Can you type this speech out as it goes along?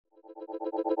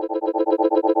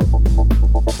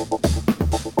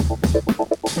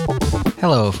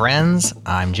Hello friends,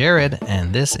 I'm Jared,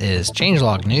 and this is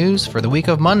Changelog News for the week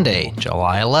of Monday,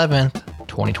 July 11th,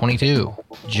 2022.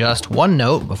 Just one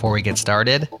note before we get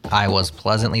started, I was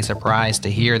pleasantly surprised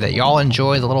to hear that y'all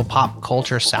enjoy the little pop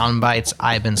culture sound bites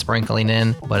I've been sprinkling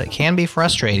in, but it can be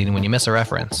frustrating when you miss a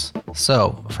reference.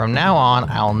 So, from now on,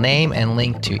 I'll name and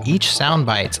link to each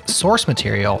soundbite's source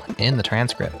material in the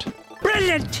transcript.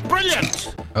 Brilliant!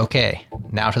 Brilliant! Okay,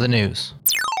 now to the news.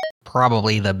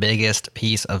 Probably the biggest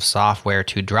piece of software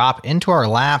to drop into our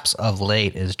laps of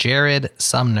late is Jared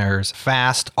Sumner's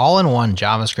fast, all-in-one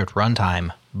JavaScript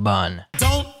runtime, Bun.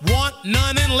 Don't want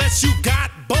none unless you got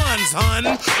buns,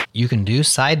 hun. You can do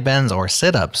side bends or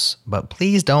sit-ups, but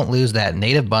please don't lose that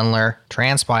native bundler,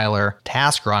 transpiler,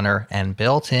 task runner, and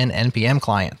built-in NPM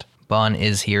client. Bun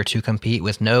is here to compete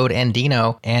with Node and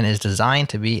Dino and is designed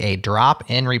to be a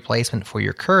drop-in replacement for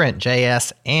your current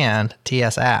JS and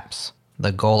TS apps.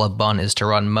 The goal of Bun is to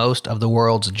run most of the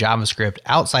world's JavaScript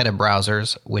outside of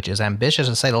browsers, which is ambitious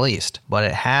to say the least, but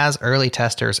it has early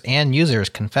testers and users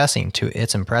confessing to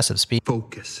its impressive speed.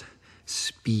 Focus.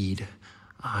 Speed.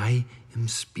 I am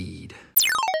speed.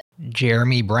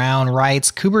 Jeremy Brown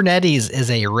writes, Kubernetes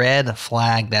is a red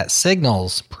flag that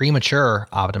signals premature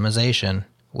optimization,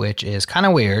 which is kind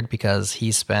of weird because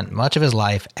he spent much of his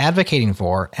life advocating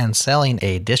for and selling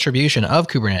a distribution of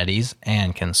Kubernetes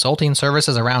and consulting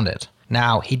services around it.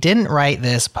 Now, he didn't write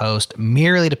this post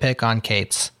merely to pick on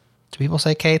K8s. Do people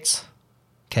say K8s?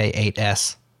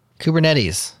 K8s.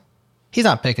 Kubernetes. He's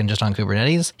not picking just on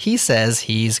Kubernetes. He says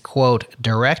he's, quote,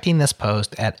 directing this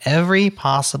post at every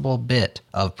possible bit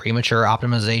of premature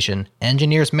optimization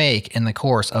engineers make in the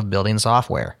course of building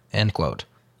software, end quote.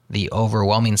 The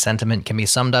overwhelming sentiment can be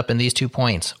summed up in these 2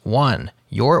 points. 1,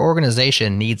 your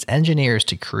organization needs engineers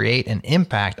to create an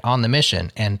impact on the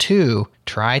mission, and 2,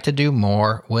 try to do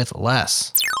more with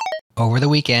less. Over the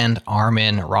weekend,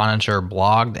 Armin Ronacher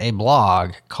blogged a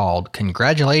blog called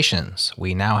Congratulations,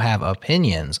 we now have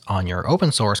opinions on your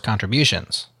open source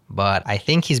contributions. But I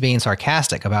think he's being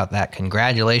sarcastic about that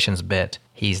congratulations bit.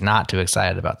 He's not too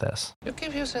excited about this. You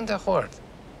keep using the word.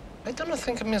 I don't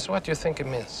think it means what you think it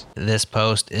means. This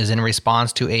post is in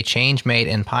response to a change made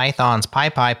in Python's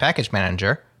PyPy package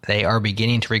manager. They are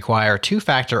beginning to require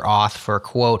two-factor auth for,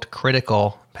 quote,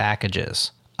 critical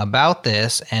packages. About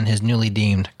this and his newly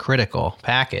deemed critical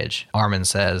package, Armin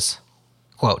says,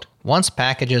 quote, once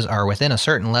packages are within a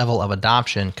certain level of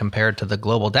adoption compared to the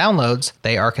global downloads,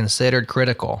 they are considered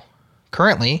critical.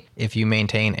 Currently, if you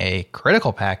maintain a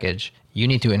critical package, you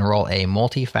need to enroll a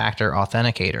multi-factor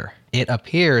authenticator. It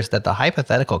appears that the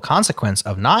hypothetical consequence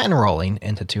of not enrolling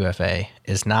into 2FA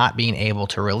is not being able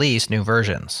to release new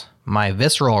versions. My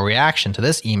visceral reaction to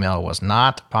this email was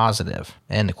not positive,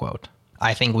 end quote.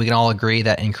 I think we can all agree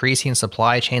that increasing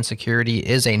supply chain security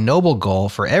is a noble goal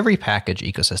for every package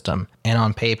ecosystem, and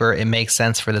on paper it makes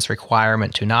sense for this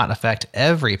requirement to not affect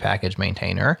every package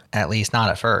maintainer, at least not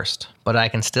at first. But I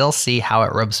can still see how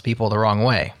it rubs people the wrong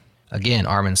way. Again,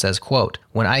 Armin says, quote,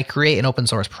 when I create an open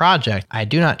source project, I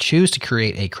do not choose to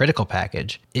create a critical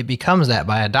package. It becomes that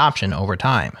by adoption over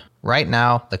time. Right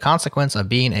now, the consequence of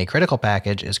being a critical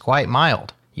package is quite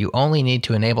mild. You only need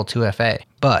to enable 2FA.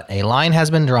 But a line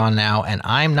has been drawn now, and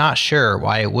I'm not sure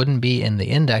why it wouldn't be in the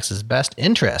index's best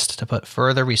interest to put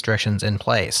further restrictions in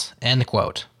place, end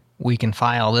quote. We can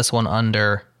file this one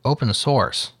under open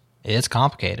source. It's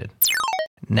complicated.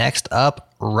 Next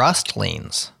up,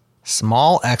 Rustlings.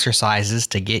 Small exercises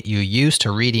to get you used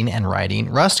to reading and writing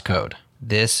Rust code.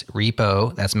 This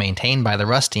repo that's maintained by the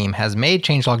Rust team has made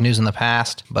changelog news in the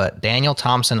past, but Daniel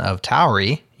Thompson of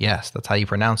Towery, yes, that's how you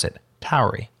pronounce it,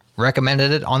 Towery,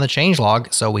 recommended it on the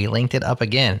changelog, so we linked it up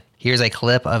again. Here's a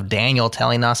clip of Daniel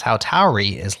telling us how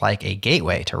Towery is like a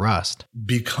gateway to Rust.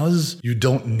 Because you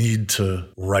don't need to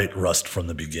write Rust from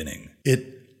the beginning,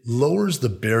 it lowers the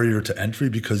barrier to entry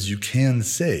because you can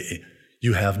say,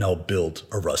 you have now built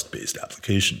a Rust-based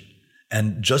application.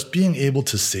 And just being able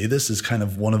to say this is kind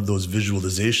of one of those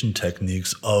visualization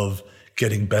techniques of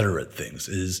getting better at things,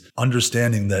 is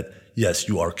understanding that, yes,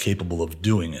 you are capable of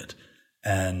doing it.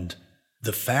 And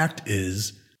the fact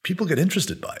is, people get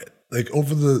interested by it. Like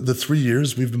over the 3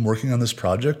 years we've been working on this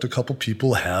project, a couple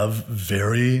people have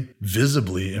very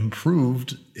visibly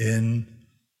improved in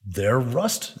their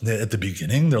Rust. At the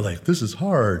beginning, they're like, this is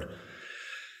hard.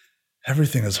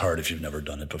 Everything is hard if you've never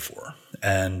done it before.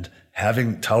 And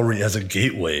having Towery as a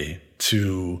gateway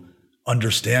to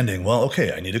understanding, well,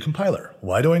 okay, I need a compiler.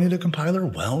 Why do I need a compiler?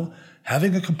 Well,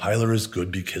 having a compiler is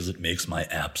good because it makes my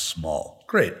app small.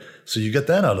 Great. So you get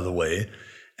that out of the way.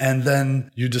 And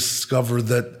then you discover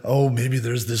that, oh, maybe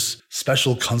there's this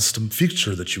special custom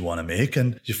feature that you want to make,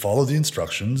 and you follow the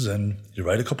instructions and you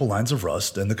write a couple lines of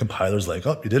Rust, and the compiler's like,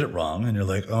 oh, you did it wrong. And you're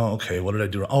like, oh, okay, what did I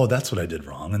do wrong? Oh, that's what I did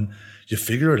wrong. And you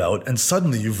figure it out, and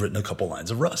suddenly you've written a couple lines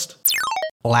of Rust.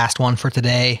 Last one for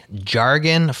today,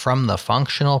 jargon from the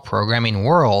functional programming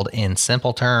world in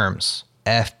simple terms.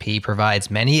 FP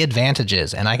provides many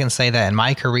advantages, and I can say that in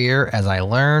my career, as I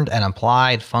learned and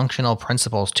applied functional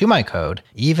principles to my code,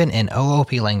 even in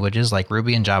OOP languages like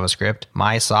Ruby and JavaScript,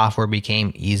 my software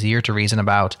became easier to reason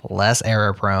about, less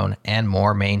error-prone, and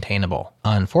more maintainable.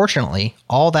 Unfortunately,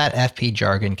 all that FP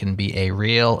jargon can be a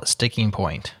real sticking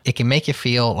point. It can make you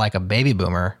feel like a baby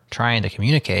boomer trying to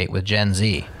communicate with Gen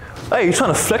Z. Hey, you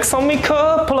trying to flex on me,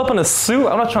 cuz? Pull up in a suit?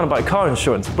 I'm not trying to buy car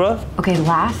insurance, bruh. Okay,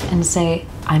 laugh and say,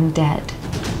 I'm dead.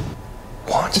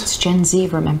 What? It's Gen Z,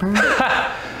 remember?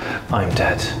 I'm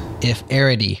dead. If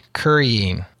arity,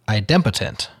 currying,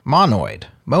 idempotent, monoid,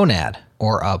 monad,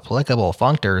 or applicable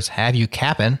functors have you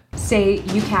capping, Say,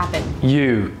 you capping.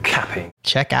 You capping.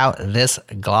 check out this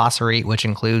glossary, which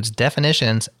includes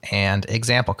definitions and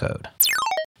example code.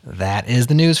 That is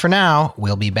the news for now.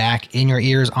 We'll be back in your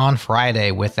ears on Friday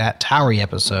with that Towery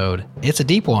episode. It's a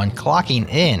deep one, clocking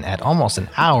in at almost an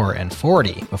hour and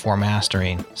 40 before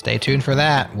mastering. Stay tuned for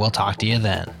that. We'll talk to you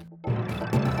then.